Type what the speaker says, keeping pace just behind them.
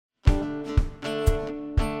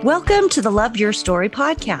Welcome to the Love Your Story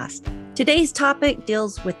podcast. Today's topic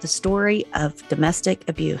deals with the story of domestic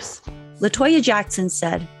abuse. LaToya Jackson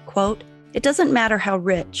said, quote, "It doesn't matter how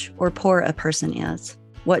rich or poor a person is,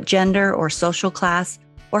 what gender or social class,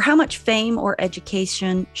 or how much fame or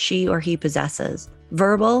education she or he possesses.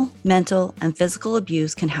 Verbal, mental, and physical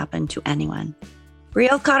abuse can happen to anyone."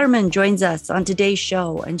 Brielle Cotterman joins us on today's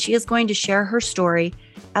show, and she is going to share her story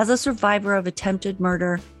as a survivor of attempted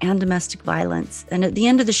murder and domestic violence. And at the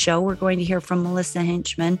end of the show, we're going to hear from Melissa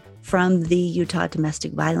Henchman from the Utah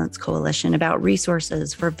Domestic Violence Coalition about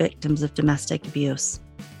resources for victims of domestic abuse.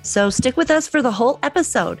 So stick with us for the whole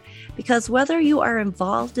episode, because whether you are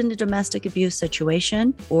involved in a domestic abuse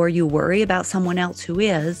situation, or you worry about someone else who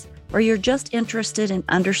is, or you're just interested in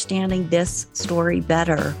understanding this story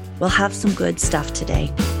better, we'll have some good stuff today.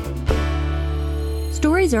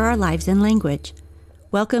 Stories are our lives in language.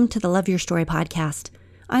 Welcome to the Love Your Story podcast.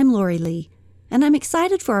 I'm Lori Lee, and I'm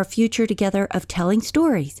excited for our future together of telling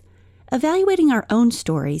stories, evaluating our own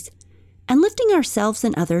stories, and lifting ourselves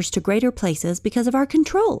and others to greater places because of our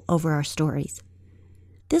control over our stories.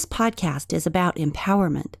 This podcast is about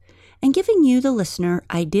empowerment and giving you, the listener,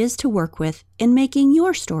 ideas to work with in making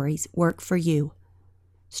your stories work for you.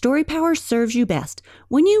 Story power serves you best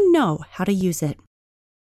when you know how to use it.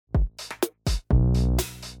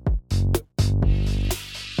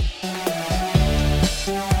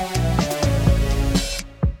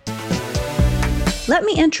 Let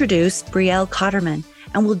me introduce Brielle Cotterman,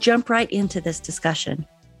 and we'll jump right into this discussion.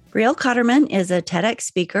 Brielle Cotterman is a TEDx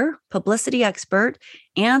speaker, publicity expert,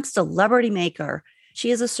 and celebrity maker. She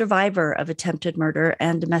is a survivor of attempted murder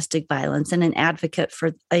and domestic violence and an advocate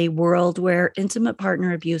for a world where intimate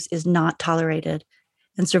partner abuse is not tolerated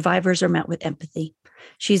and survivors are met with empathy.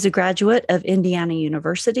 She's a graduate of Indiana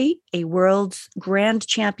University, a world's grand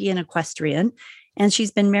champion equestrian, and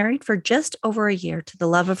she's been married for just over a year to the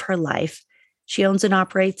love of her life. She owns and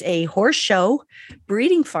operates a horse show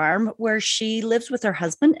breeding farm where she lives with her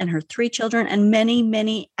husband and her 3 children and many,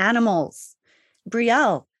 many animals.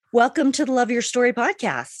 Brielle, welcome to the Love Your Story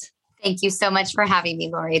podcast. Thank you so much for having me,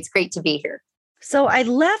 Lori. It's great to be here. So I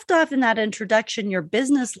left off in that introduction your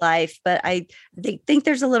business life, but I think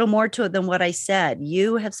there's a little more to it than what I said.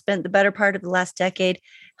 You have spent the better part of the last decade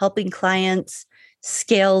helping clients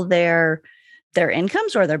scale their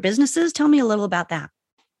incomes or their businesses. Tell me a little about that.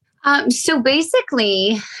 So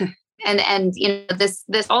basically, and this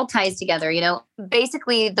all ties together.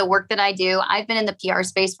 Basically the work that I do, I've been in the PR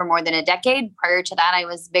space for more than a decade. Prior to that, I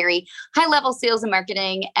was very high level sales and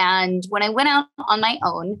marketing. And when I went out on my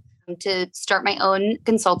own to start my own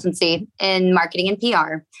consultancy in marketing and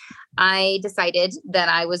PR, I decided that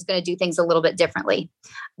I was going to do things a little bit differently,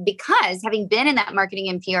 because having been in that marketing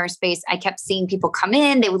and PR space, I kept seeing people come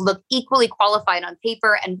in, they would look equally qualified on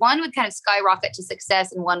paper, and one would kind of skyrocket to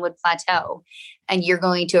success and one would plateau. And you're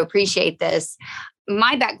going to appreciate this.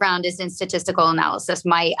 My background is in statistical analysis,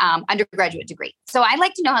 my undergraduate degree. So I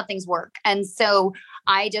like to know how things work. And so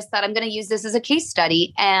I just thought I'm going to use this as a case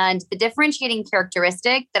study. And the differentiating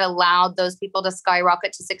characteristic that allowed those people to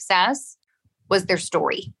skyrocket to success was their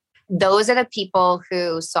story. Those are the people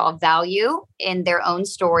who saw value in their own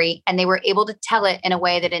story, and they were able to tell it in a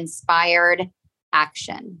way that inspired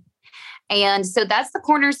action. And so that's the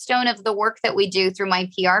cornerstone of the work that we do through my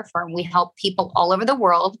PR firm. We help people all over the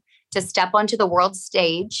world to step onto the world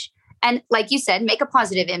stage and, like you said, make a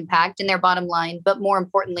positive impact in their bottom line, but more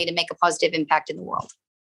importantly, to make a positive impact in the world.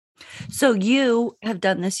 So you have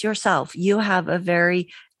done this yourself. You have a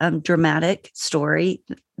very dramatic story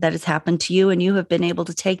that has happened to you, and you have been able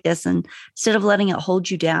to take this, and instead of letting it hold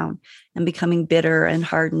you down and becoming bitter and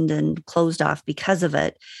hardened and closed off because of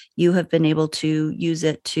it, you have been able to use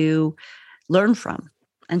it to learn from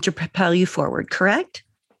and to propel you forward, correct?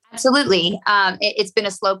 Absolutely. It's been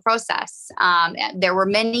a slow process. There were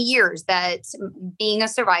many years that being a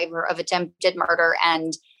survivor of attempted murder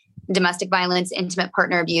and domestic violence, intimate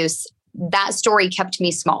partner abuse, that story kept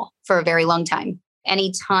me small for a very long time.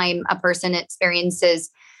 Anytime a person experiences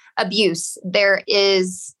abuse, there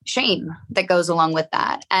is shame that goes along with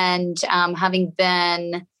that. And having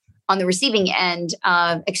been on the receiving end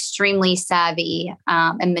of extremely savvy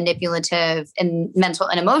and manipulative and mental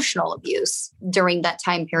and emotional abuse during that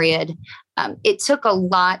time period, it took a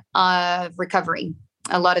lot of recovery,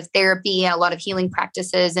 a lot of therapy, a lot of healing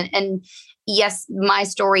practices. And yes, my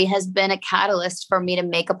story has been a catalyst for me to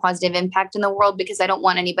make a positive impact in the world, because I don't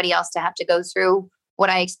want anybody else to have to go through what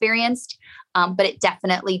I experienced. But it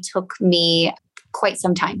definitely took me quite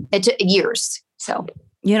some time. It took years. So,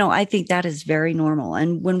 I think that is very normal.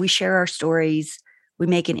 And when we share our stories, we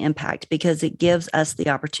make an impact because it gives us the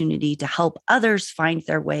opportunity to help others find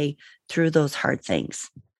their way through those hard things.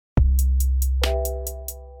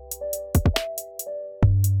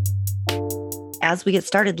 As we get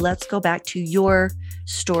started, let's go back to your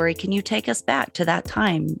story. Can you take us back to that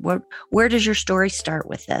time? Where does your story start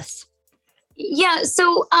with this? Yeah.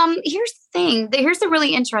 So here's the thing. Here's the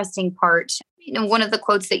really interesting part. One of the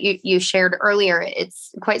quotes that you shared earlier,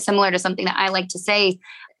 it's quite similar to something that I like to say.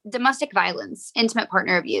 Domestic violence, intimate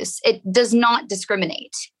partner abuse, it does not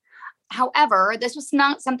discriminate. However, this was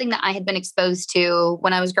not something that I had been exposed to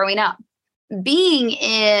when I was growing up. Being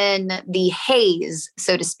in the haze,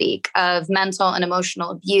 so to speak, of mental and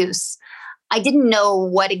emotional abuse, I didn't know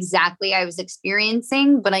what exactly I was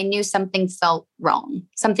experiencing, but I knew something felt wrong.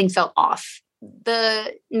 Something felt off.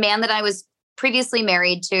 The man that I was previously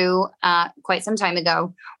married to quite some time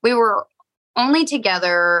ago, we were only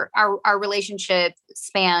together, our relationship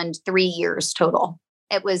spanned 3 years total.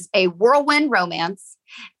 It was a whirlwind romance.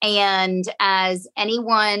 And as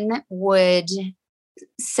anyone would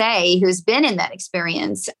say who's been in that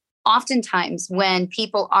experience, oftentimes when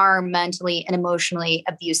people are mentally and emotionally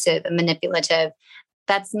abusive and manipulative,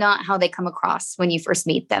 that's not how they come across when you first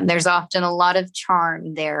meet them. There's often a lot of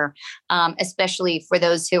charm there, especially for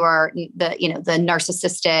those who are the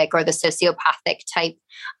narcissistic or the sociopathic type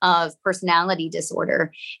of personality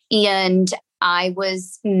disorder. And I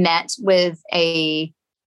was met with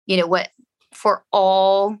what for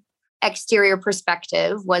all exterior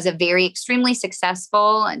perspective was a very extremely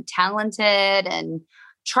successful and talented and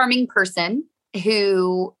charming person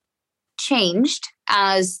who changed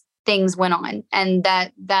as things went on. And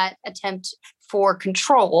that attempt for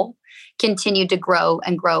control continued to grow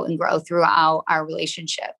and grow and grow throughout our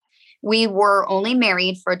relationship. We were only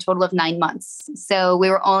married for a total of 9 months. So we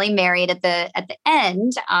were only married at the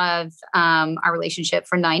end of our relationship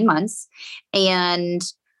for 9 months. And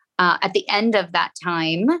at the end of that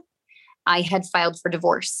time, I had filed for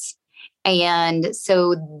divorce. And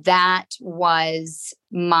so that was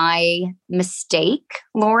my mistake,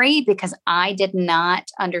 Lori, because I did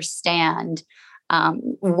not understand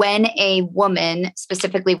when a woman,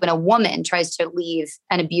 specifically when a woman tries to leave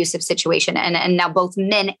an abusive situation, and now both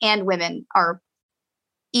men and women are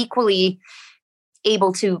equally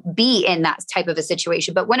able to be in that type of a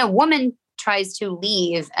situation. But when a woman tries to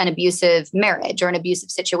leave an abusive marriage or an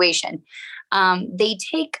abusive situation, they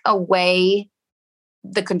take away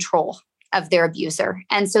the control of their abuser.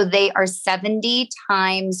 And so they are 70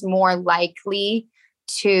 times more likely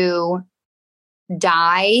to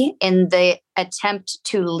die in the attempt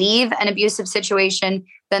to leave an abusive situation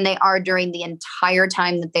than they are during the entire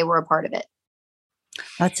time that they were a part of it.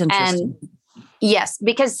 That's interesting. And yes,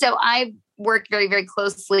 because so I work very, very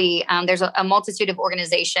closely. There's a multitude of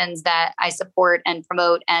organizations that I support and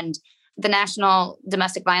promote, and the National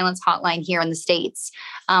Domestic Violence Hotline here in the States,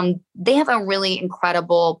 they have a really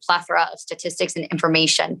incredible plethora of statistics and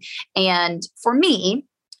information. And for me,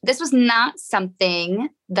 this was not something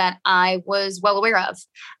that I was well aware of.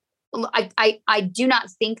 I do not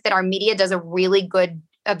think that our media does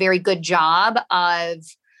a very good job of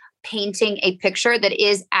painting a picture that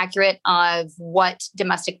is accurate of what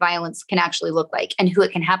domestic violence can actually look like and who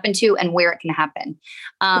it can happen to and where it can happen.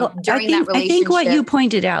 During that relationship. I think what you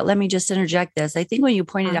pointed out, let me just interject this. I think when you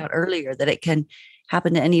pointed out earlier that it can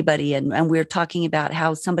happen to anybody, and we're talking about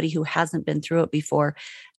how somebody who hasn't been through it before,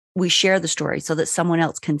 we share the story so that someone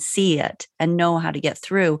else can see it and know how to get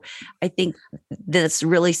through. I think this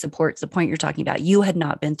really supports the point you're talking about. You had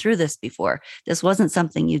not been through this before. This wasn't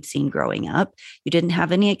something you'd seen growing up. You didn't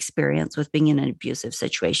have any experience with being in an abusive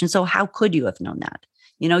situation. So how could you have known that?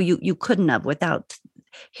 You couldn't have without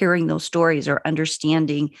hearing those stories or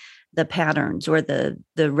understanding the patterns or the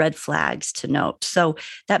red flags to note. So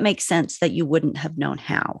that makes sense that you wouldn't have known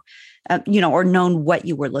how. Or known what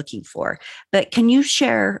you were looking for. But can you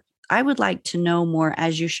share, I would like to know more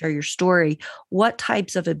as you share your story, what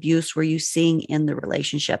types of abuse were you seeing in the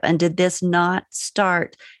relationship? And did this not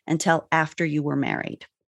start until after you were married?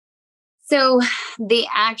 So the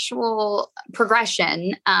actual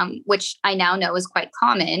progression, which I now know is quite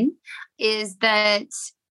common, is that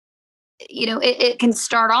it can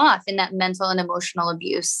start off in that mental and emotional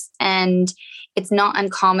abuse. And it's not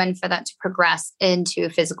uncommon for that to progress into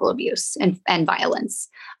physical abuse and violence.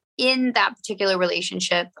 In that particular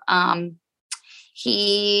relationship, there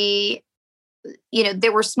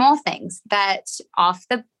were small things that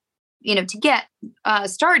to get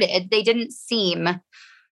started, they didn't seem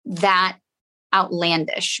that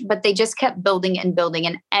outlandish, but they just kept building and building.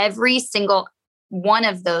 And every single one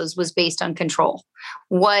of those was based on control.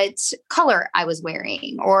 What color I was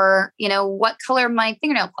wearing, or, what color my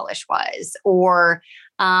fingernail polish was, or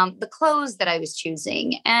the clothes that I was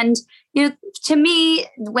choosing. And To me,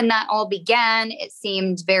 when that all began, it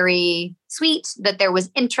seemed very sweet that there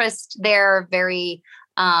was interest there, very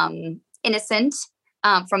innocent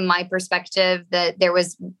from my perspective, that there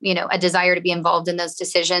was, a desire to be involved in those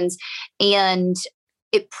decisions. And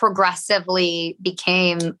it progressively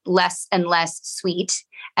became less and less sweet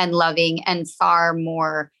and loving and far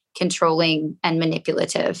more controlling and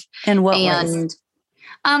manipulative. In what ways?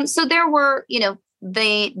 So there were,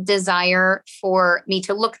 the desire for me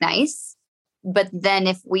to look nice. But then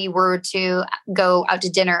if we were to go out to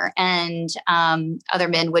dinner and other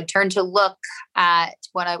men would turn to look at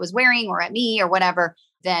what I was wearing or at me or whatever,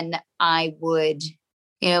 then I would,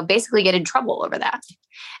 basically get in trouble over that.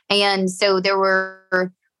 And so there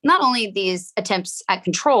were not only these attempts at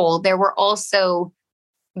control, there were also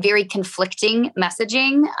very conflicting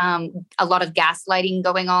messaging, a lot of gaslighting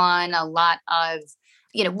going on, a lot of,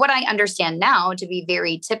 what I understand now to be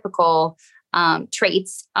very typical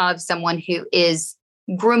traits of someone who is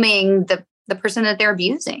grooming the person that they're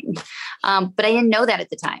abusing. But I didn't know that at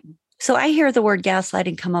the time. So I hear the word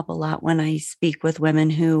gaslighting come up a lot when I speak with women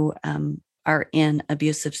who are in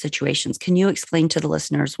abusive situations. Can you explain to the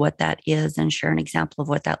listeners what that is and share an example of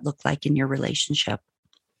what that looked like in your relationship?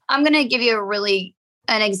 I'm going to give you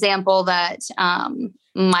an example that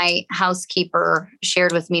my housekeeper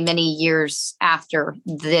shared with me many years after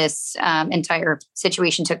this entire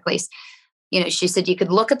situation took place. She said you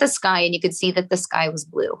could look at the sky and you could see that the sky was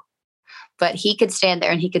blue, but he could stand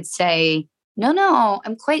there and he could say, no,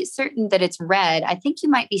 I'm quite certain that it's red. I think you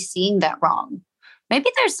might be seeing that wrong. Maybe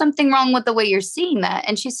there's something wrong with the way you're seeing that.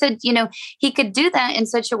 And she said, he could do that in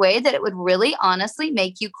such a way that it would really honestly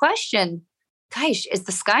make you question, gosh, is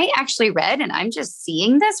the sky actually red and I'm just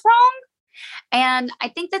seeing this wrong? And I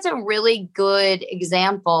think that's a really good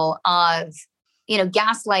example of,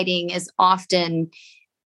 gaslighting is often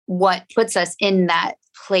what puts us in that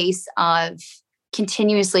place of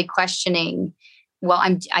continuously questioning, well,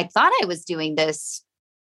 I thought I was doing this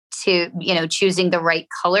to, choosing the right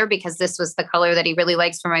color because this was the color that he really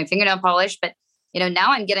likes for my fingernail polish. But,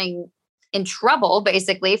 now I'm getting in trouble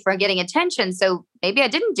basically for getting attention. So maybe I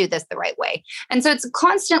didn't do this the right way. And so it's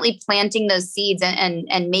constantly planting those seeds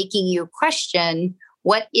and making you question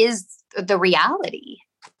what is the reality.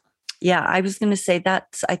 Yeah, I was going to say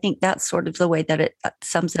I think that's sort of the way that it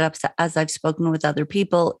sums it up as I've spoken with other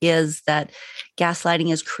people, is that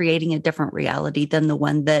gaslighting is creating a different reality than the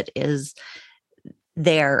one that is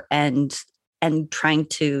there and trying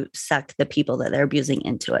to suck the people that they're abusing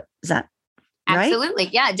into it. Is that right? Absolutely.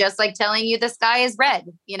 Yeah. Just like telling you the sky is red,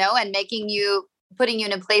 and putting you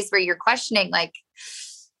in a place where you're questioning, like,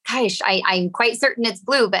 gosh, I'm quite certain it's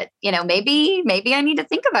blue, but maybe I need to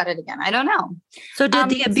think about it again. I don't know. So did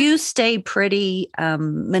the abuse stay pretty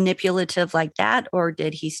manipulative like that? Or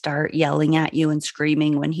did he start yelling at you and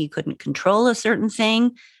screaming when he couldn't control a certain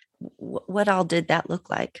thing? What all did that look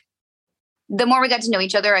like? The more we got to know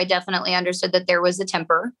each other, I definitely understood that there was a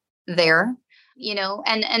temper there,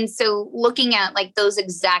 and so looking at like those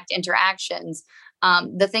exact interactions,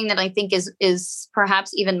 the thing that I think is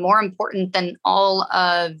perhaps even more important than all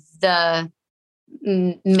of the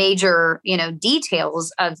major,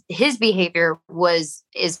 details of his behavior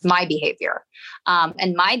is my behavior.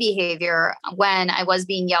 And my behavior when I was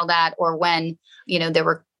being yelled at, or when,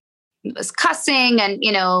 there was cussing, and,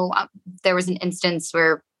 there was an instance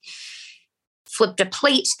where flipped a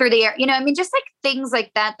plate through the air, just like things like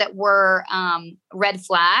that were red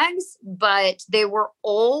flags, but there was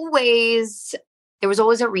always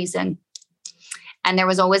a reason, and there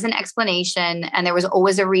was always an explanation, and there was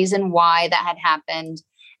always a reason why that had happened.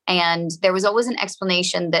 And there was always an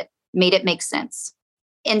explanation that made it make sense.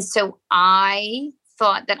 And so I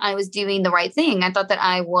thought that I was doing the right thing. I thought that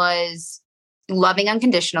I was loving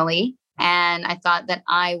unconditionally, and I thought that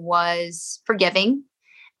I was forgiving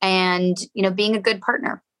and, being a good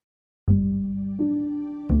partner.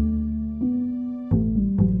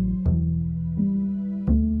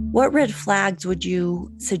 What red flags would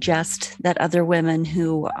you suggest that other women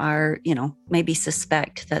who are, maybe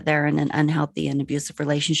suspect that they're in an unhealthy and abusive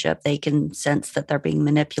relationship, they can sense that they're being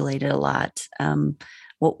manipulated a lot?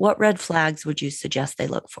 What red flags would you suggest they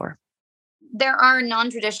look for? There are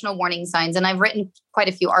non-traditional warning signs, and I've written quite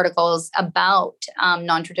a few articles about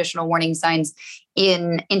non-traditional warning signs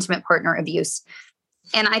in intimate partner abuse.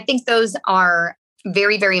 And I think those are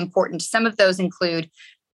very, very important. Some of those include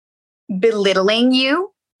belittling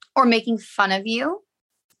you or making fun of you,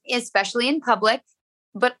 especially in public,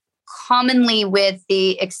 but commonly with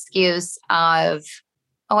the excuse of,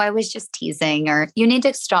 oh, I was just teasing, or you need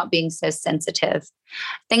to stop being so sensitive.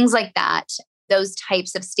 Things like that, those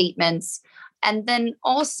types of statements. And then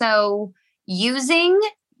also using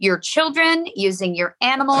your children, using your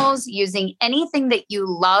animals, using anything that you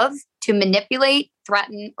love to manipulate,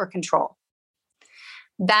 threaten, or control.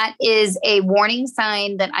 That is a warning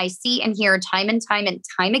sign that I see and hear time and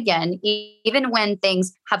time again, even when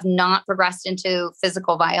things have not progressed into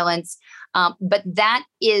physical violence. But that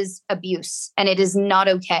is abuse, and it is not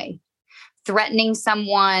okay. Threatening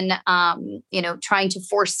someone, trying to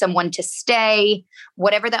force someone to stay,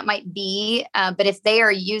 whatever that might be. But if they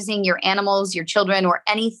are using your animals, your children, or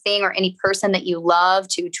anything or any person that you love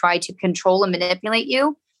to try to control and manipulate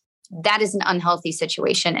you, that is an unhealthy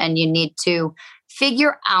situation. And you need to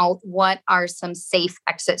figure out what are some safe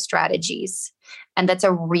exit strategies. And that's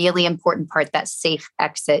a really important part, that safe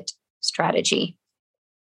exit strategy.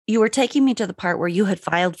 You were taking me to the part where you had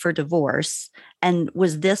filed for divorce. And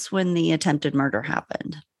was this when the attempted murder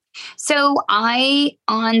happened? So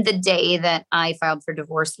on the day that I filed for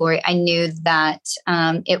divorce, Lori, I knew that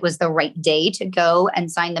it was the right day to go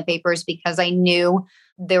and sign the papers, because I knew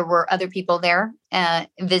there were other people there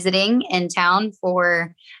visiting in town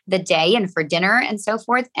for the day and for dinner and so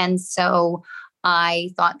forth. And so I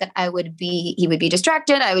thought that he would be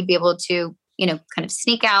distracted. I would be able to, kind of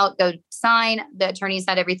sneak out, go sign. The attorneys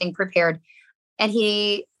had everything prepared. And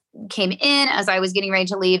he came in as I was getting ready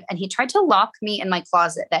to leave, and he tried to lock me in my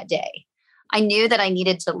closet that day. I knew that I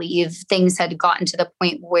needed to leave. Things had gotten to the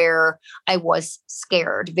point where I was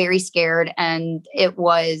scared, very scared. And it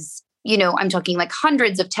was, I'm talking like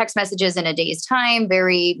hundreds of text messages in a day's time,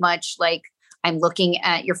 very much like I'm looking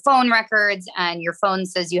at your phone records and your phone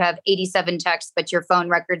says you have 87 texts, but your phone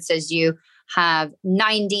record says you have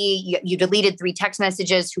 90. You deleted 3 text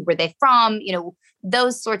messages. Who were they from?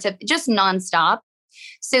 Those sorts of just nonstop.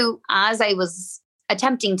 So as I was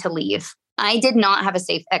attempting to leave, I did not have a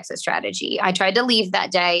safe exit strategy. I tried to leave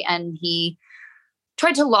that day and he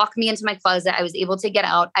tried to lock me into my closet. I was able to get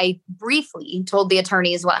out. I briefly told the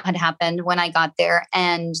attorneys what had happened when I got there,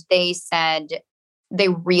 and they said they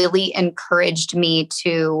really encouraged me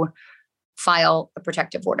to file a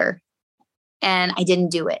protective order, and I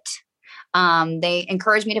didn't do it. They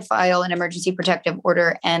encouraged me to file an emergency protective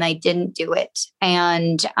order, and I didn't do it.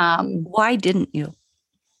 And why didn't you?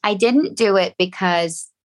 I didn't do it because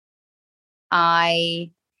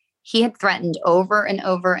he had threatened over and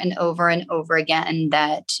over and over and over again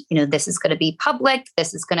that, this is going to be public.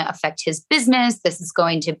 This is going to affect his business. This is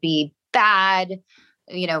going to be bad,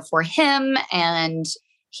 for him. And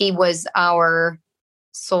he was our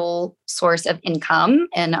sole source of income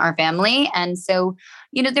in our family. And so,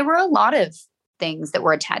 there were a lot of things that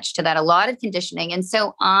were attached to that, a lot of conditioning. And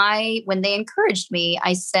so when they encouraged me,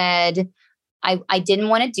 I said, I didn't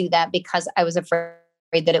want to do that because I was afraid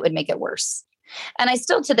that it would make it worse. And I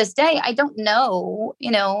still, to this day, I don't know,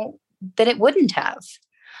 that it wouldn't have,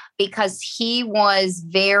 because he was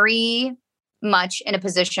very much in a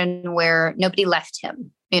position where nobody left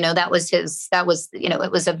him.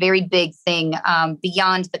 It was a very big thing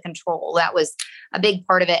beyond the control. That was a big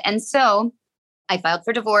part of it. And so I filed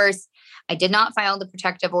for divorce. I did not file the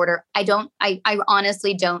protective order. I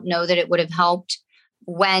honestly don't know that it would have helped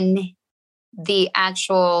when the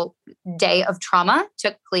actual day of trauma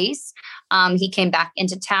took place. He came back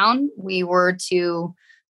into town. We were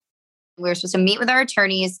supposed to meet with our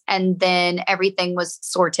attorneys, and then everything was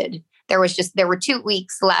sorted. There were 2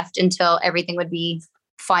 weeks left until everything would be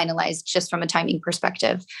finalized, just from a timing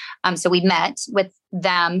perspective. So we met with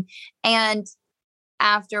them, and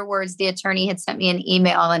afterwards the attorney had sent me an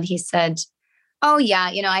email, and he said, "Oh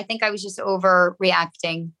yeah, I think I was just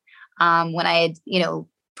overreacting when I had,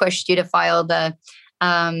 pushed you to file the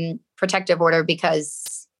protective order,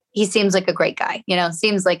 because he seems like a great guy,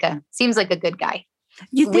 seems like a good guy."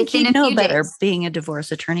 You think you'd know better being a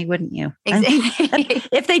divorce attorney, wouldn't you? Exactly.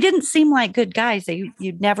 If they didn't seem like good guys,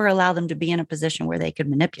 you'd never allow them to be in a position where they could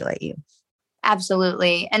manipulate you.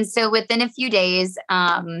 Absolutely. And so within a few days,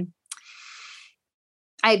 I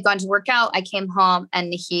had gone to work out. I came home,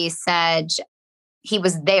 and he said he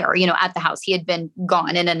was there, at the house. He had been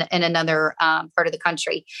gone in another part of the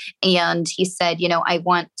country. And he said, I'm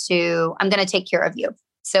going to take care of you.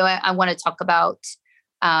 So I want to talk about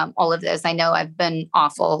all of this. I know I've been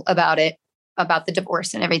awful about it, about the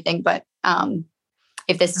divorce and everything, but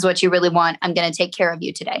if this is what you really want, I'm going to take care of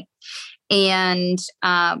you today. And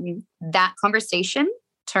that conversation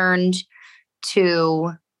turned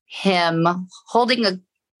to him holding a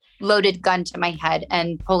loaded gun to my head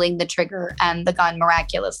and pulling the trigger, and the gun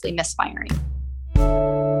miraculously misfiring.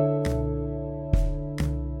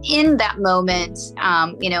 In that moment,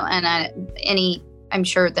 I'm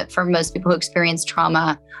sure that for most people who experience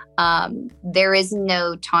trauma, there is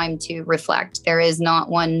no time to reflect. There is not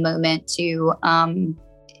one moment to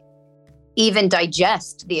even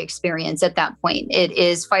digest the experience at that point. It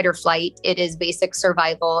is fight or flight. It is basic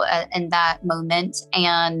survival in that moment.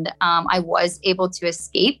 And I was able to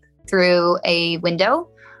escape through a window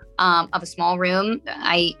of a small room.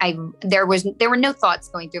 There were no thoughts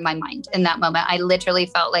going through my mind in that moment. I literally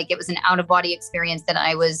felt like it was an out of body experience that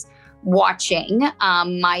I was watching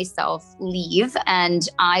myself leave, and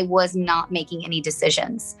I was not making any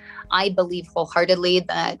decisions. I believe wholeheartedly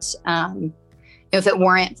that if it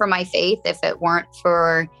weren't for my faith, if it weren't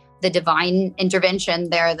for the divine intervention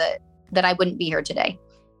there, that I wouldn't be here today.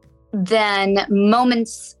 Then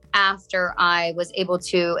moments after I was able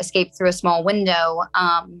to escape through a small window,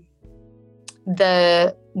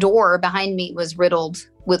 the door behind me was riddled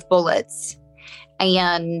with bullets,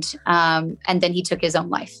 and then he took his own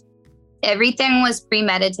life. Everything was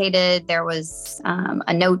premeditated. There was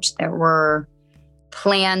a note. There were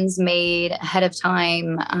plans made ahead of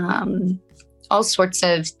time. All sorts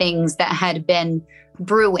of things that had been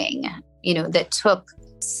brewing, that took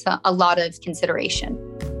a lot of consideration.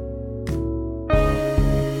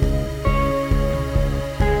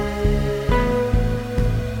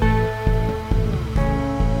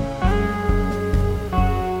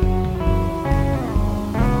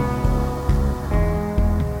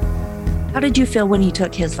 How did you feel when he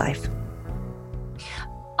took his life?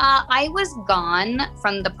 I was gone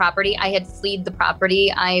from the property. I had fled the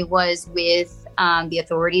property. I was with the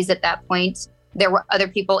authorities at that point. There were other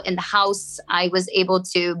people in the house. I was able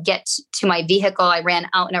to get to my vehicle. I ran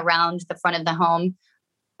out and around the front of the home.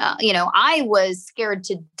 I was scared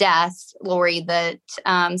to death, Lori, that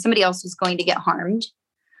somebody else was going to get harmed.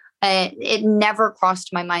 It never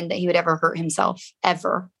crossed my mind that he would ever hurt himself,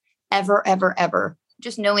 ever, ever, ever, ever.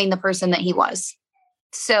 Just knowing the person that he was.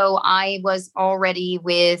 So I was already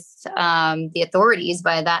with the authorities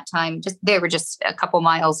by that time. They were just a couple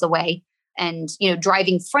miles away, and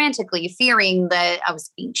driving frantically, fearing that I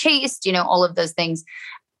was being chased. All of those things.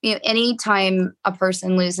 Anytime a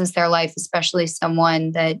person loses their life, especially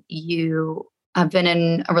someone that you have been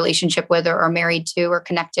in a relationship with, or are married to, or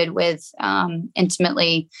connected with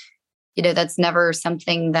intimately, that's never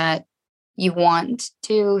something that you want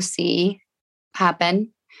to see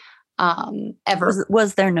happen. Ever.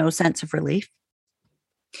 Was there no sense of relief?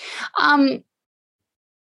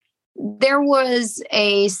 There was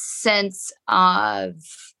a sense of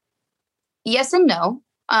yes and no.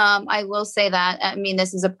 I will say that. I mean,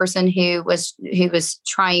 this is a person who was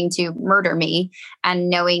trying to murder me, and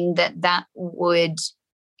knowing that would,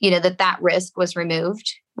 that risk was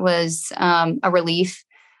removed was a relief.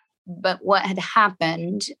 But what had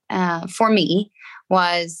happened for me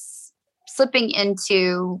was slipping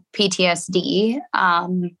into PTSD.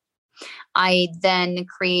 I then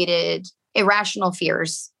created irrational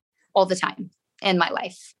fears all the time in my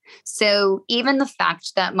life. So even the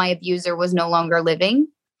fact that my abuser was no longer living,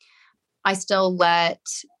 I still let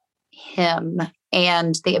him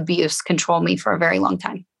and the abuse control me for a very long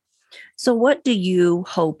time. So what do you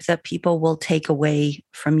hope that people will take away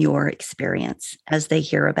from your experience as they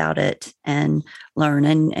hear about it and learn?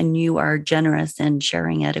 And you are generous in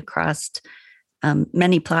sharing it across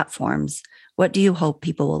many platforms. What do you hope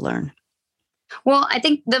people will learn? Well, I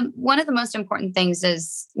think one of the most important things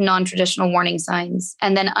is non-traditional warning signs,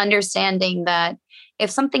 and then understanding that if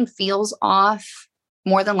something feels off,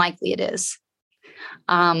 more than likely it is.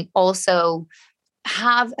 Also,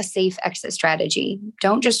 have a safe exit strategy.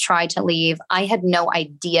 Don't just try to leave. I had no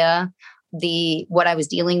idea what I was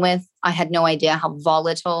dealing with. I had no idea how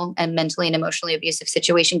volatile and mentally and emotionally abusive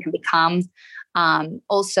situation can become.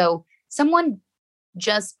 Also, someone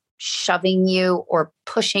just shoving you or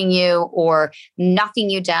pushing you or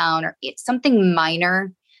knocking you down, or it's something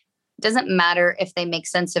minor. It doesn't matter if they make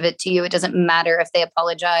sense of it to you. It doesn't matter if they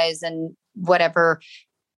apologize and whatever.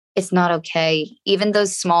 It's not okay. Even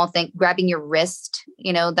those small things, grabbing your wrist,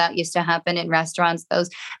 that used to happen in restaurants,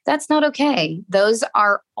 that's not okay. Those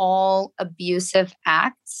are all abusive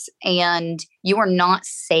acts, and you are not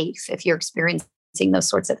safe if you're experiencing those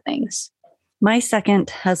sorts of things. My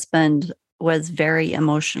second husband was very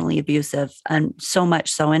emotionally abusive, and so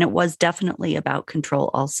much so. And it was definitely about control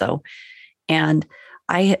also. And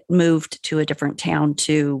I had moved to a different town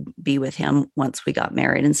to be with him once we got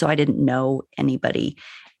married. And so I didn't know anybody.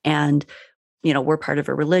 And, we're part of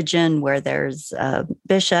a religion where there's a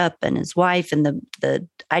bishop and his wife, and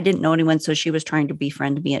I didn't know anyone. So she was trying to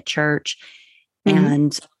befriend me at church. Mm-hmm.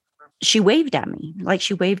 And she waved at me,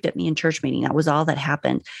 in church meeting. That was all that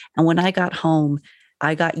happened. And when I got home,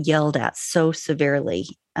 I got yelled at so severely.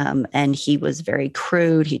 And he was very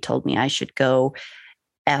crude. He told me I should go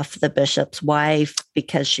F the bishop's wife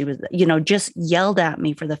because she was, just yelled at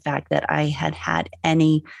me for the fact that I had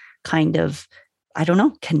any kind of, I don't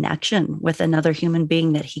know, connection with another human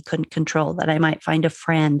being that he couldn't control, that I might find a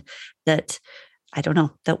friend that, I don't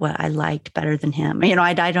know, that what I liked better than him.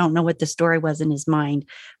 I don't know what the story was in his mind,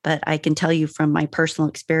 but I can tell you from my personal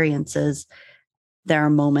experiences, there are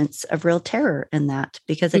moments of real terror in that,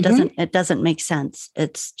 because it doesn't make sense.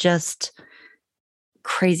 It's just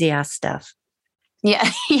crazy ass stuff.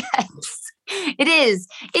 Yeah. Yes, it is.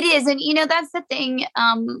 It is. And, that's the thing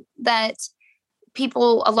that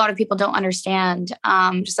a lot of people don't understand.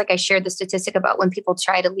 Just like I shared the statistic about when people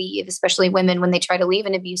try to leave, especially women, when they try to leave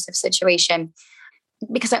an abusive situation,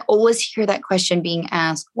 because I always hear that question being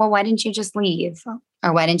asked, well, why didn't you just leave?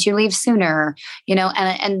 Or why didn't you leave sooner?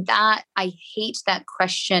 And that, I hate that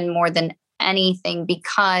question more than anything,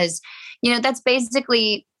 because, that's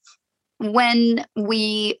basically, when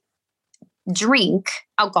we drink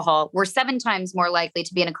alcohol, we're 7 times more likely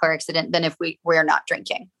to be in a car accident than if we're not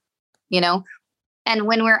drinking, And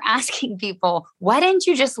when we're asking people, why didn't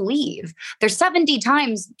you just leave? They're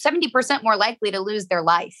 70% more likely to lose their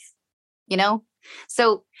life,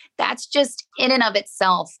 So that's just in and of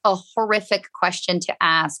itself a horrific question to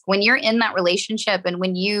ask. When you're in that relationship, and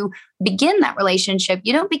when you begin that relationship,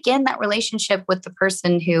 you don't begin that relationship with the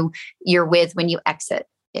person who you're with when you exit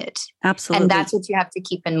it. Absolutely. And that's what you have to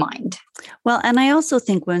keep in mind. Well, and I also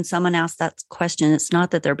think when someone asks that question, it's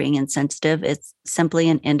not that they're being insensitive. It's simply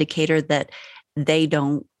an indicator that they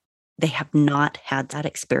have not had that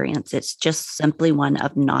experience. It's just simply one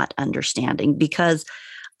of not understanding, because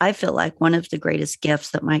I feel like one of the greatest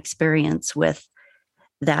gifts that my experience with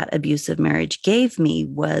that abusive marriage gave me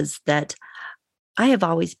was that I have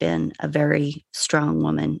always been a very strong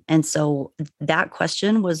woman. And so that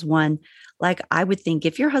question was one, like, I would think,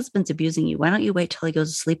 if your husband's abusing you, why don't you wait till he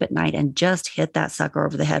goes to sleep at night and just hit that sucker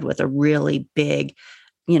over the head with a really big,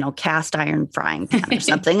 cast iron frying pan or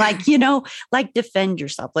something, like defend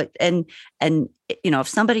yourself. And if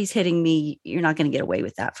somebody's hitting me, you're not going to get away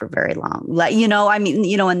with that for very long.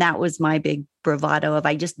 And that was my big bravado of,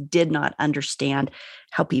 I just did not understand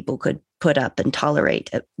how people could put up and tolerate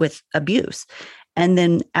it with abuse. And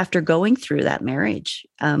then after going through that marriage,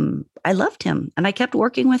 I loved him, and I kept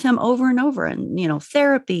working with him over and over, and,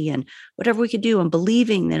 therapy and whatever we could do, and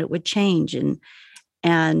believing that it would change.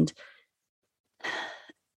 And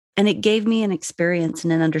it gave me an experience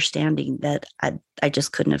and an understanding that I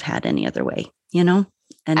just couldn't have had any other way, And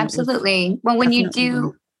absolutely. Well, when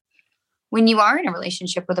you are in a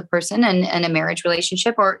relationship with a person, and a marriage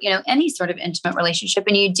relationship, or, any sort of intimate relationship,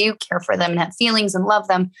 and you do care for them and have feelings and love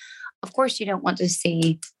them, of course, you don't want to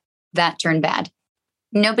see that turn bad.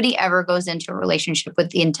 Nobody ever goes into a relationship with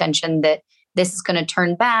the intention that this is going to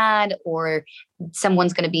turn bad, or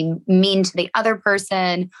someone's going to be mean to the other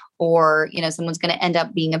person, or, someone's going to end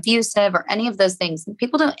up being abusive, or any of those things.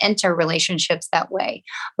 People don't enter relationships that way.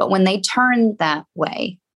 But when they turn that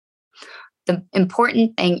way, the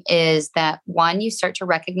important thing is that, 1, you start to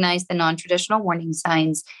recognize the non-traditional warning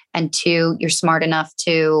signs, and 2, you're smart enough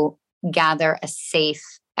to gather a safe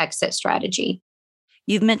exit strategy.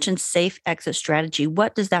 You've mentioned safe exit strategy.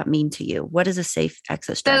 What does that mean to you? What does a safe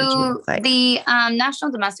exit strategy look like? The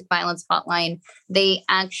National Domestic Violence Hotline, they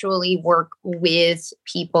actually work with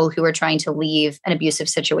people who are trying to leave an abusive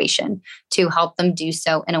situation to help them do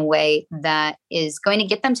so in a way that is going to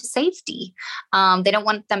get them to safety. They don't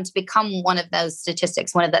want them to become one of those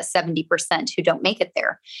statistics, one of that 70% who don't make it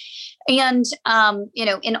there. And,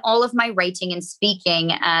 in all of my writing and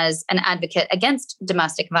speaking as an advocate against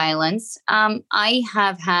domestic violence, I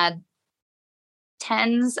have had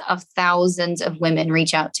tens of thousands of women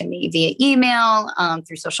reach out to me via email,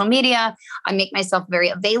 through social media. I make myself very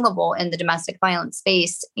available in the domestic violence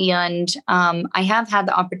space. And I have had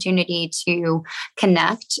the opportunity to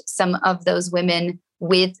connect some of those women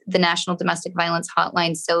with the National Domestic Violence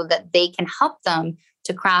Hotline so that they can help them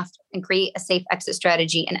to craft and create a safe exit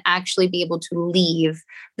strategy and actually be able to leave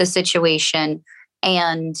the situation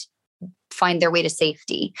and find their way to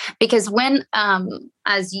safety. Because when,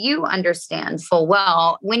 as you understand full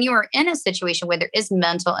well, when you are in a situation where there is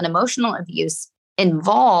mental and emotional abuse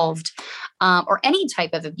involved, or any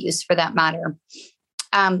type of abuse for that matter,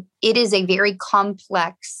 it is a very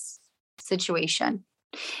complex situation.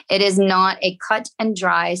 It is not a cut and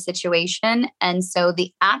dry situation. And so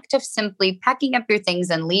the act of simply packing up your things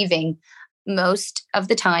and leaving, most of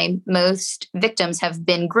the time, most victims have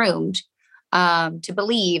been groomed to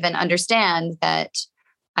believe and understand that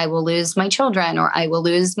I will lose my children, or I will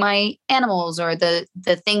lose my animals, or the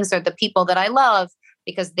things or the people that I love,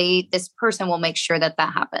 because this person will make sure that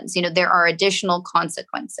happens. There are additional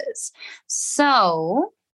consequences.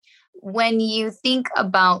 So when you think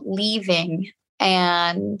about leaving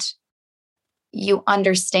and you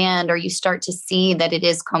understand or you start to see that it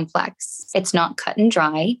is complex. It's not cut and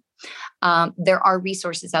dry. There are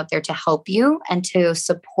resources out there to help you and to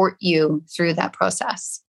support you through that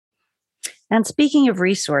process. And speaking of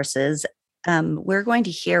resources, we're going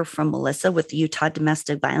to hear from Melissa with the Utah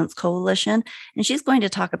Domestic Violence Coalition, and she's going to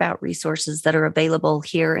talk about resources that are available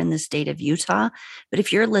here in the state of Utah. But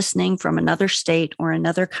if you're listening from another state or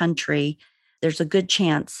another country, there's a good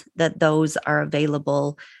chance that those are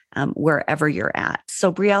available wherever you're at.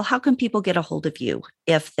 So, Brielle, how can people get a hold of you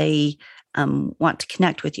if they want to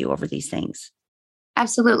connect with you over these things?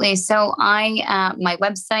 Absolutely. So my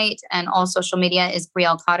website and all social media is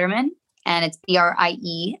Brielle Cotterman, and it's Brielle,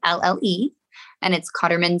 and it's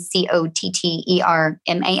Cotterman,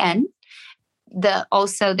 Cotterman.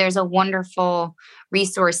 Also, there's a wonderful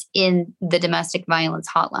resource in the domestic violence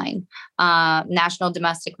hotline, National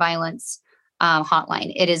Domestic Violence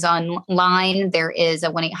hotline. It is online. There is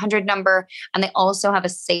a 1-800 number, and they also have a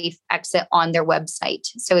safe exit on their website.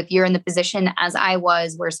 So if you're in the position as I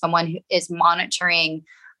was, where someone who is monitoring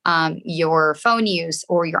your phone use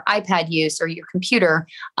or your iPad use or your computer,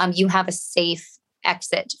 you have a safe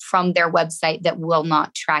exit from their website that will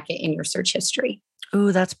not track it in your search history.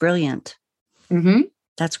 Oh, that's brilliant. Mm-hmm.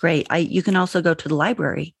 That's great. You can also go to the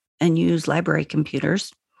library and use library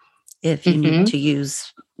computers if you need to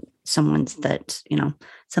use someone's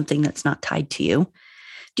something that's not tied to you.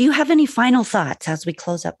 Do you have any final thoughts as we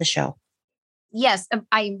close up the show? Yes,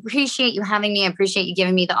 I appreciate you having me. I appreciate you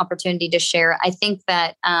giving me the opportunity to share. I think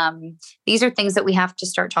that these are things that we have to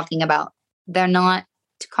start talking about. They're not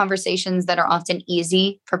conversations that are often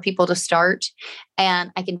easy for people to start.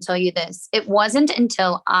 And I can tell you this, it wasn't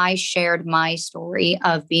until I shared my story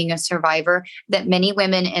of being a survivor that many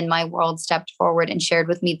women in my world stepped forward and shared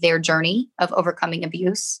with me their journey of overcoming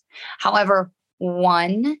abuse. However,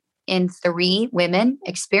 1 in 3 women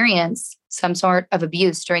experience some sort of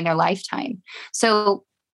abuse during their lifetime. So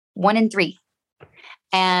 1 in 3.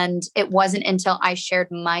 And it wasn't until I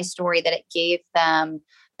shared my story that it gave them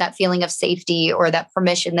that feeling of safety or that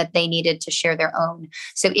permission that they needed to share their own.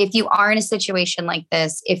 So if you are in a situation like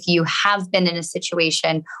this, if you have been in a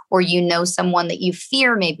situation or you know someone that you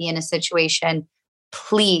fear may be in a situation,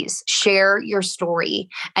 please share your story.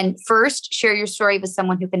 And first, share your story with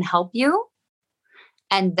someone who can help you.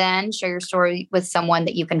 And then share your story with someone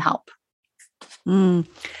that you can help. Bring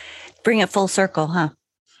it full circle, huh?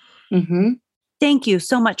 Mm-hmm. Thank you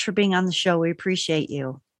so much for being on the show. We appreciate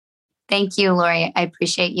you. Thank you, Lori. I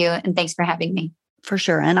appreciate you. And thanks for having me. For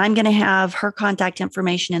sure. And I'm going to have her contact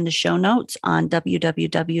information in the show notes on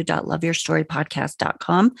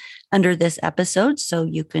www.loveyourstorypodcast.com under this episode. So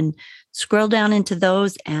you can scroll down into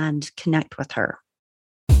those and connect with her.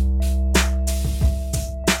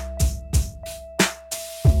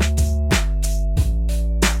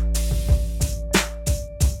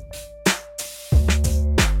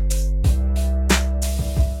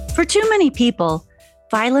 For too many people,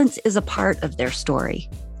 violence is a part of their story.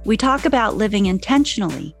 We talk about living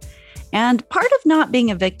intentionally, and part of not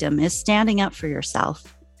being a victim is standing up for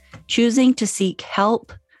yourself, choosing to seek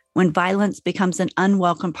help when violence becomes an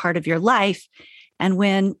unwelcome part of your life and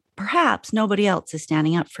when perhaps nobody else is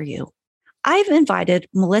standing up for you. I've invited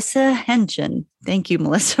Melissa Hengen. Thank you,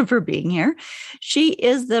 Melissa, for being here. She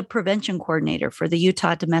is the prevention coordinator for the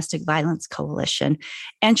Utah Domestic Violence Coalition,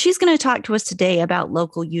 and she's going to talk to us today about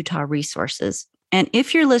local Utah resources. And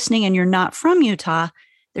if you're listening and you're not from Utah,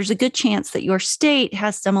 there's a good chance that your state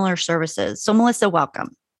has similar services. So, Melissa,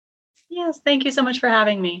 welcome. Yes, thank you so much for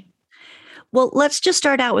having me. Well, let's just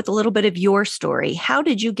start out with a little bit of your story. How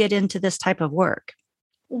did you get into this type of work?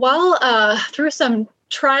 Well, through some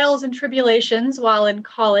trials and tribulations while in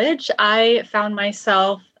college, I found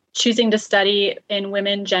myself choosing to study in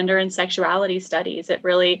women, gender, and sexuality studies. It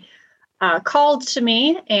really called to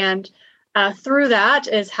me, and through that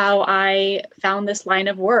is how I found this line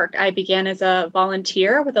of work. I began as a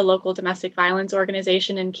volunteer with a local domestic violence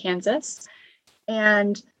organization in Kansas,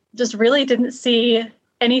 and just really didn't see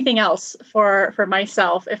anything else for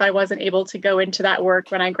myself if I wasn't able to go into that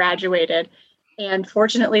work when I graduated. And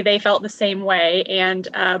fortunately, they felt the same way and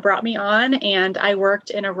brought me on. And I worked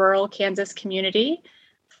in a rural Kansas community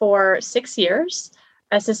for 6 years,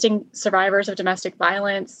 assisting survivors of domestic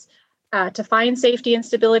violence to find safety and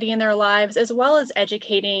stability in their lives, as well as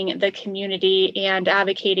educating the community and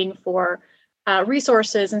advocating for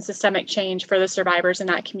resources and systemic change for the survivors in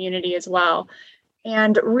that community as well.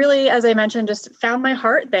 And really, as I mentioned, just found my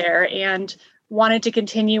heart there and wanted to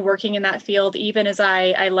continue working in that field, even as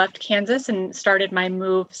I left Kansas and started my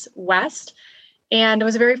moves west. And I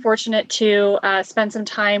was very fortunate to spend some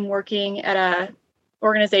time working at a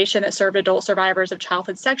organization that served adult survivors of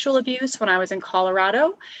childhood sexual abuse when I was in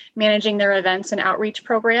Colorado, managing their events and outreach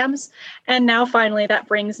programs. And now finally, that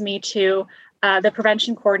brings me to the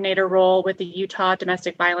prevention coordinator role with the Utah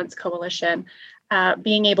Domestic Violence Coalition,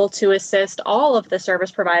 being able to assist all of the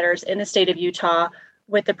service providers in the state of Utah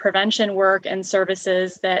with the prevention work and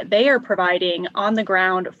services that they are providing on the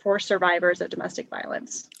ground for survivors of domestic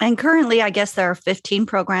violence. And currently, I guess there are 15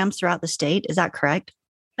 programs throughout the state. Is that correct?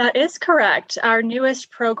 That is correct. Our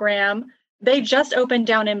newest program, they just opened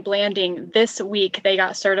down in Blanding this week. They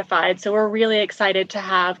got certified. So we're really excited to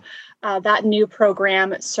have that new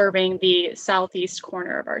program serving the southeast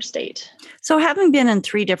corner of our state. So having been in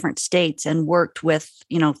 3 different states and worked with,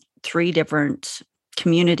 3 different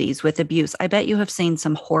communities with abuse, I bet you have seen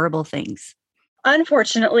some horrible things.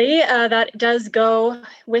 Unfortunately, that does go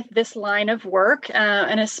with this line of work,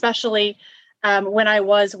 and especially when I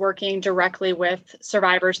was working directly with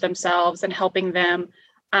survivors themselves and helping them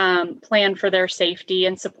plan for their safety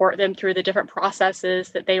and support them through the different processes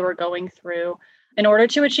that they were going through in order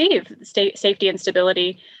to achieve safety and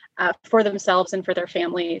stability for themselves and for their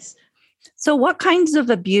families. So what kinds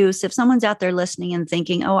of abuse, if someone's out there listening and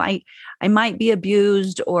thinking, oh, I might be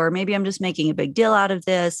abused, or maybe I'm just making a big deal out of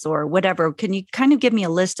this or whatever, can you kind of give me a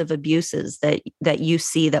list of abuses that you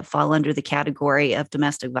see that fall under the category of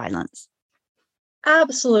domestic violence?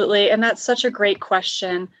 Absolutely. And that's such a great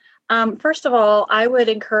question. First of all, I would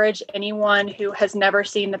encourage anyone who has never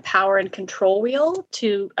seen the Power and Control Wheel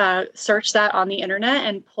to search that on the internet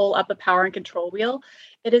and pull up a Power and Control Wheel.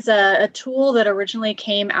 It is a tool that originally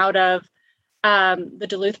came out of the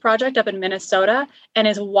Duluth Project up in Minnesota and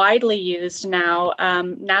is widely used now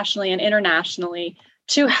nationally and internationally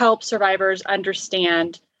to help survivors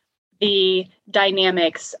understand the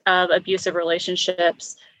dynamics of abusive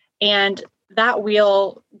relationships. And that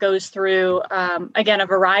wheel goes through, again, a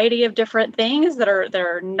variety of different things that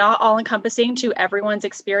are not all encompassing to everyone's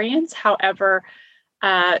experience. However,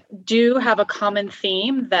 do have a common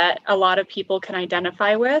theme that a lot of people can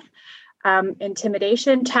identify with.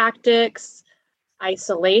 Intimidation tactics,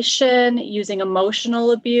 isolation, using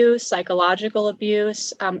emotional abuse, psychological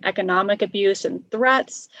abuse, economic abuse and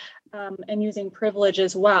threats, and using privilege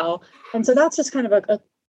as well. And so that's just kind of a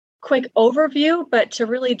quick overview, but to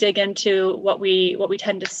really dig into what we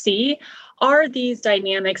tend to see are these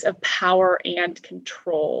dynamics of power and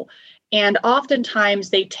control. And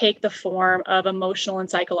oftentimes they take the form of emotional and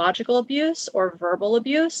psychological abuse or verbal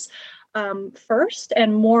abuse first,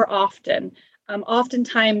 and more often.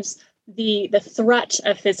 Oftentimes the threat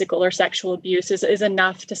of physical or sexual abuse is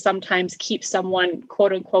enough to sometimes keep someone,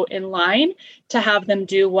 quote unquote, in line to have them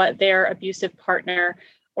do what their abusive partner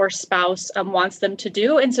or spouse wants them to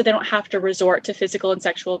do. And so they don't have to resort to physical and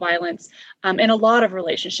sexual violence in a lot of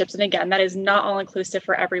relationships. And again, that is not all inclusive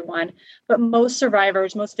for everyone, but most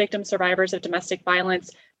victim survivors of domestic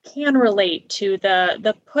violence can relate to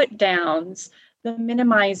the put downs, the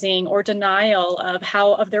minimizing or denial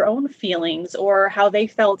of their own feelings or how they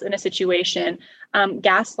felt in a situation,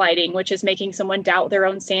 gaslighting, which is making someone doubt their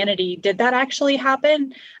own sanity. Did that actually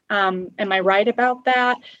happen? Am I right about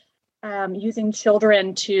that? Using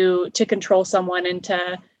children to control someone and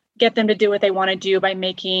to get them to do what they want to do by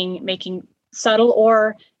making subtle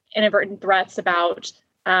or inadvertent threats about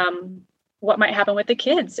what might happen with the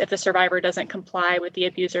kids if the survivor doesn't comply with the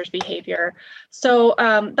abuser's behavior. So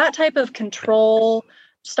that type of control,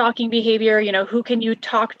 stalking behavior, who can you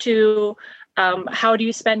talk to? How do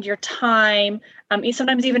you spend your time?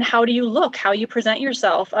 Sometimes even how do you look, how you present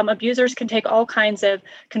yourself? Abusers can take all kinds of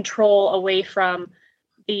control away from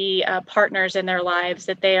the partners in their lives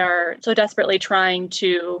that they are so desperately trying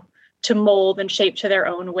to mold and shape to their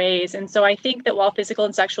own ways. And so I think that while physical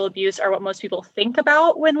and sexual abuse are what most people think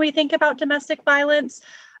about when we think about domestic violence,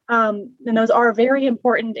 and those are very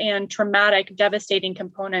important and traumatic, devastating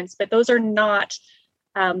components, but those are not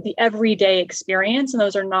the everyday experience. And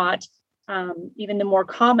those are not even the more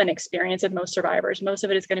common experience of most survivors. Most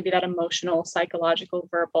of it is going to be that emotional, psychological,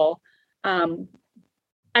 verbal,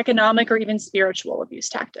 economic, or even spiritual abuse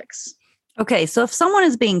tactics. Okay, so if someone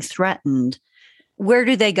is being threatened, where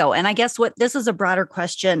do they go? And I guess this is a broader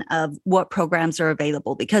question of what programs are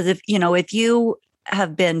available, because if you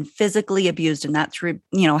have been physically abused and that's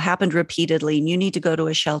happened repeatedly and you need to go to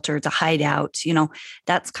a shelter to hide out,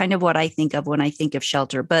 that's kind of what I think of when I think of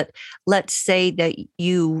shelter. But let's say that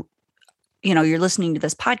you're listening to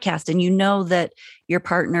this podcast and you know that your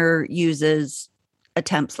partner uses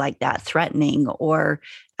attempts like that, threatening or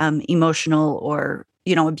emotional or,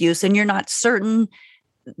 abuse, and you're not certain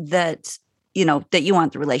that you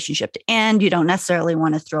want the relationship to end. You don't necessarily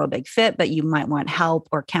want to throw a big fit, but you might want help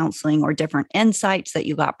or counseling or different insights that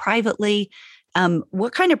you got privately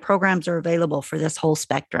What kind of programs are available for this whole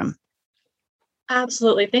spectrum?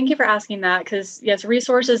 Absolutely. Thank you for asking that because, yes,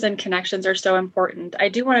 resources and connections are so important. I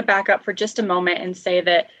do want to back up for just a moment and say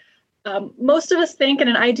that most of us think in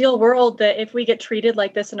an ideal world that if we get treated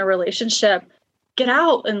like this in a relationship, get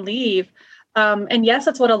out and leave. And yes,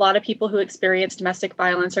 that's what a lot of people who experience domestic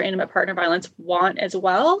violence or intimate partner violence want as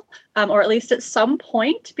well, or at least at some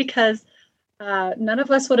point, because none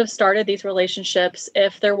of us would have started these relationships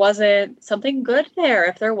if there wasn't something good there,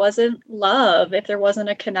 if there wasn't love, if there wasn't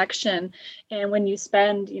a connection. And when you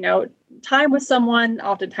spend, time with someone,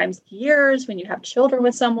 oftentimes years, when you have children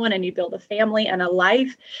with someone and you build a family and a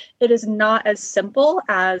life, it is not as simple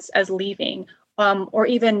as leaving, or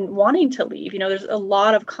even wanting to leave. There's a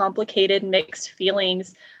lot of complicated mixed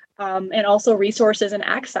feelings, and also resources and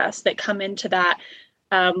access that come into that.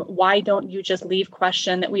 Why don't you just leave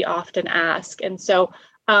question that we often ask. And so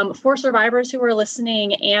for survivors who are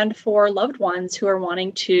listening and for loved ones who are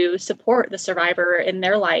wanting to support the survivor in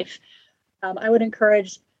their life, I would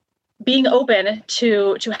encourage being open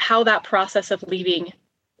to how that process of leaving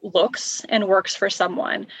looks and works for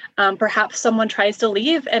someone. Perhaps someone tries to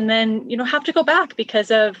leave and then, have to go back because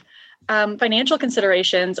of financial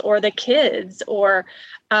considerations or the kids, or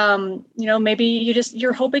maybe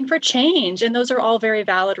you're hoping for change, and those are all very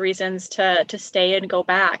valid reasons to stay and go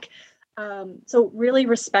back. So really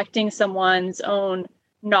respecting someone's own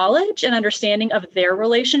knowledge and understanding of their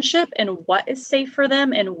relationship and what is safe for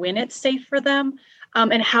them and when it's safe for them,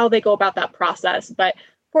 and how they go about that process. But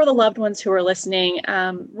for the loved ones who are listening,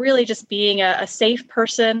 really just being a safe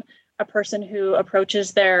person, a person who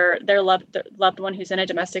approaches their loved one who's in a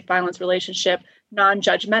domestic violence relationship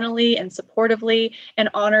non-judgmentally and supportively, and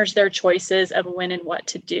honors their choices of when and what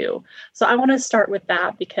to do. So I want to start with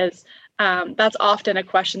that because that's often a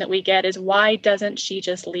question that we get is, why doesn't she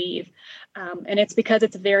just leave? And it's because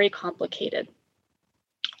it's very complicated.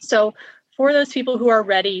 So for those people who are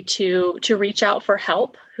ready to reach out for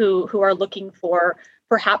help, who are looking for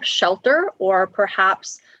perhaps shelter or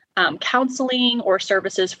perhaps counseling or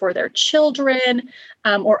services for their children,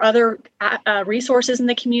 or other resources in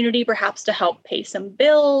the community, perhaps to help pay some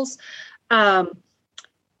bills. For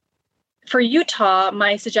Utah,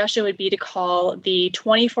 my suggestion would be to call the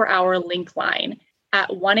 24-hour link line at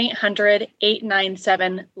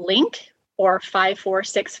 1-800-897-LINK or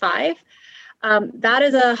 5465. That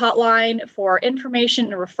is a hotline for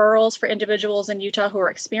information and referrals for individuals in Utah who are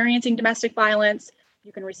experiencing domestic violence.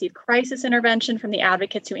 You can receive crisis intervention from the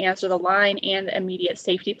advocates who answer the line and immediate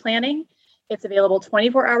safety planning. It's available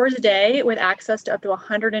 24 hours a day with access to up to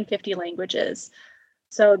 150 languages.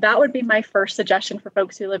 So that would be my first suggestion for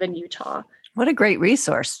folks who live in Utah. What a great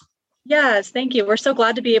resource. Yes, thank you. We're so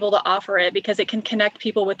glad to be able to offer it because it can connect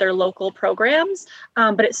people with their local programs,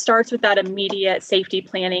 but it starts with that immediate safety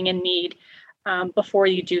planning and need before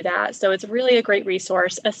you do that. So it's really a great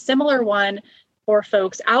resource. A similar one for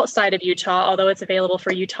folks outside of Utah, although it's available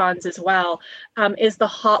for Utahns as well, is the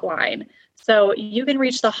hotline. So you can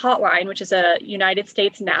reach the hotline, which is a United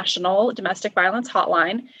States national domestic violence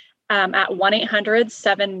hotline, at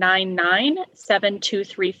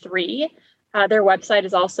 1-800-799-7233. Their website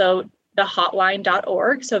is also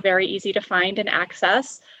thehotline.org, so very easy to find and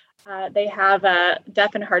access. They have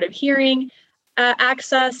deaf and hard of hearing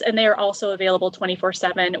access, and they are also available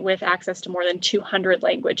 24/7 with access to more than 200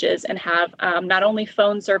 languages, and have not only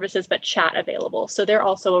phone services, but chat available. So they're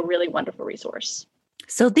also a really wonderful resource.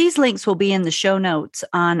 So these links will be in the show notes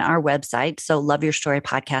on our website, so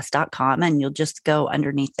loveyourstorypodcast.com, and you'll just go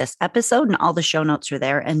underneath this episode and all the show notes are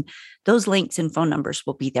there. And those links and phone numbers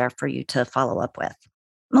will be there for you to follow up with.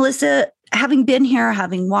 Melissa, having been here,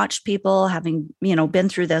 having watched people, having, been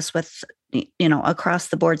through this with, across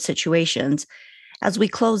the board situations, as we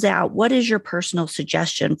close out, what is your personal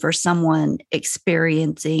suggestion for someone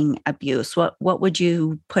experiencing abuse? What would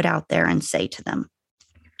you put out there and say to them?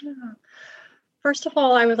 First of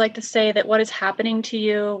all, I would like to say that what is happening to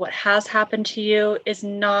you, what has happened to you, is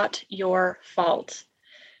not your fault.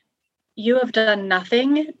 You have done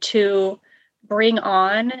nothing to bring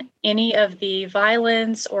on any of the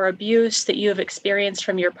violence or abuse that you have experienced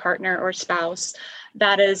from your partner or spouse.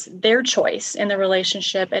 That is their choice in the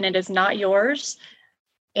relationship, and it is not yours.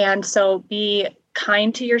 And so be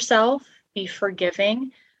kind to yourself, be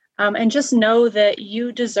forgiving, and just know that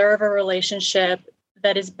you deserve a relationship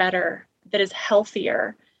that is better, that is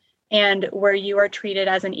healthier, and where you are treated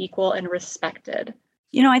as an equal and respected.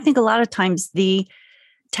 I think a lot of times the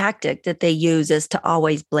tactic that they use is to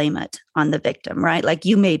always blame it on the victim, right? Like,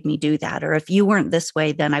 you made me do that. Or if you weren't this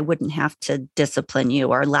way, then I wouldn't have to discipline you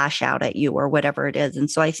or lash out at you or whatever it is. And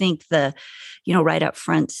so I think right up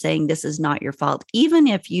front saying this is not your fault, even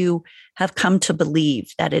if you have come to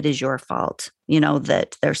believe that it is your fault,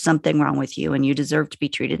 that there's something wrong with you and you deserve to be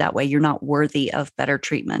treated that way. You're not worthy of better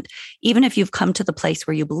treatment. Even if you've come to the place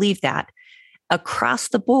where you believe that, across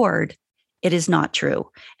the board, it is not true.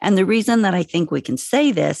 And the reason that I think we can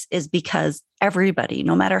say this is because everybody,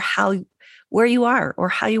 no matter where you are or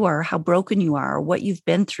how you are, or how broken you are, or what you've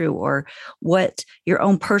been through, or what your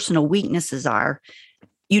own personal weaknesses are,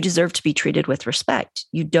 you deserve to be treated with respect.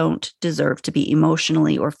 You don't deserve to be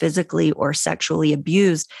emotionally or physically or sexually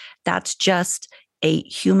abused. That's just a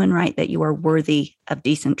human right that you are worthy of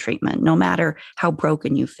decent treatment, no matter how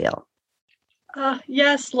broken you feel.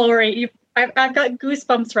 Yes, Lori, I've got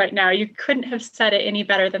goosebumps right now. You couldn't have said it any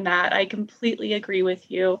better than that. I completely agree with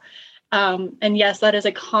you. And yes, that is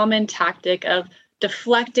a common tactic of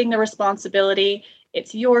deflecting the responsibility.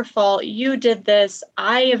 It's your fault. You did this.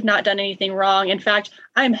 I have not done anything wrong. In fact,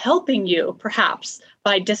 I'm helping you perhaps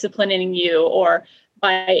by disciplining you or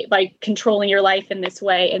by controlling your life in this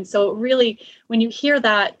way. And so really, when you hear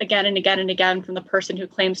that again and again and again from the person who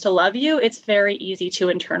claims to love you, it's very easy to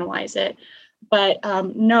internalize it. But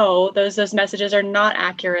no, those messages are not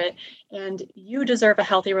accurate. And you deserve a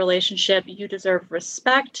healthy relationship. You deserve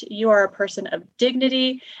respect. You are a person of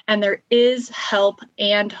dignity, and there is help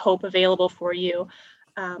and hope available for you.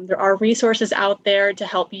 There are resources out there to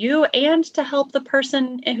help you and to help the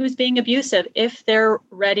person who's being abusive if they're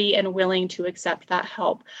ready and willing to accept that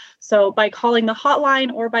help. So by calling the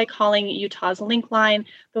hotline or by calling Utah's Link Line,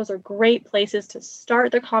 those are great places to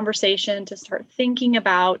start the conversation, to start thinking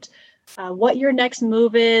about what your next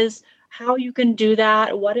move is, how you can do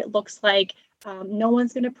that, what it looks like. No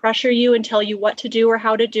one's going to pressure you and tell you what to do or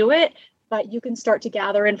how to do it, but you can start to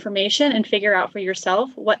gather information and figure out for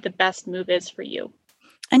yourself what the best move is for you.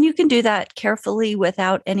 And you can do that carefully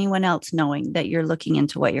without anyone else knowing that you're looking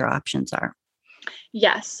into what your options are.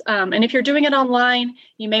 Yes. And if you're doing it online,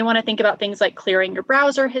 you may want to think about things like clearing your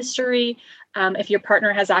browser history. If your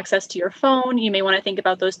partner has access to your phone, you may want to think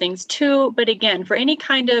about those things too. But again, for any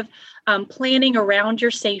kind of planning around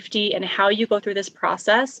your safety and how you go through this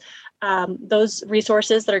process, those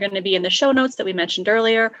resources that are going to be in the show notes that we mentioned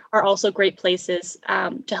earlier are also great places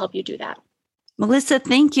to help you do that. Melissa,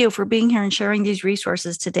 thank you for being here and sharing these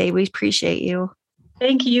resources today. We appreciate you.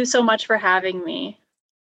 Thank you so much for having me.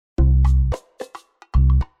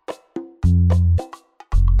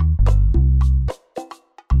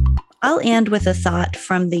 I'll end with a thought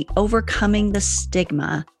from the Overcoming the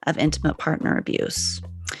Stigma of Intimate Partner Abuse.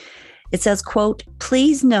 It says, quote,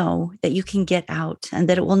 "Please know that you can get out and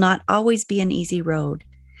that it will not always be an easy road,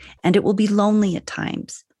 and it will be lonely at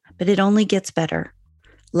times, but it only gets better.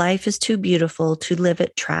 Life is too beautiful to live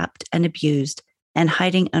it trapped and abused and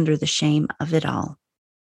hiding under the shame of it all."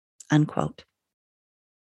 Unquote.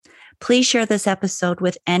 Please share this episode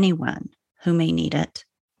with anyone who may need it.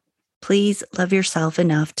 Please love yourself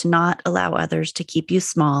enough to not allow others to keep you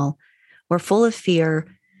small or full of fear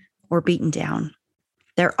or beaten down.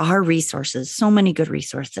 There are resources, so many good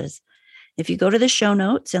resources. If you go to the show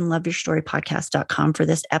notes and loveyourstorypodcast.com for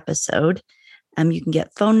this episode, you can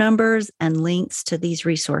get phone numbers and links to these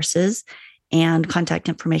resources and contact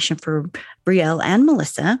information for Brielle and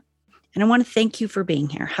Melissa. And I want to thank you for being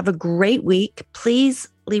here. Have a great week. Please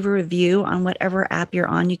leave a review on whatever app you're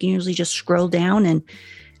on. You can usually just scroll down and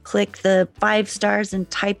click the 5 stars and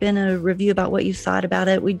type in a review about what you thought about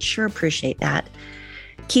it. We'd sure appreciate that.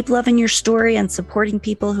 Keep loving your story and supporting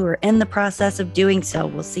people who are in the process of doing so.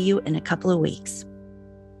 We'll see you in a couple of weeks.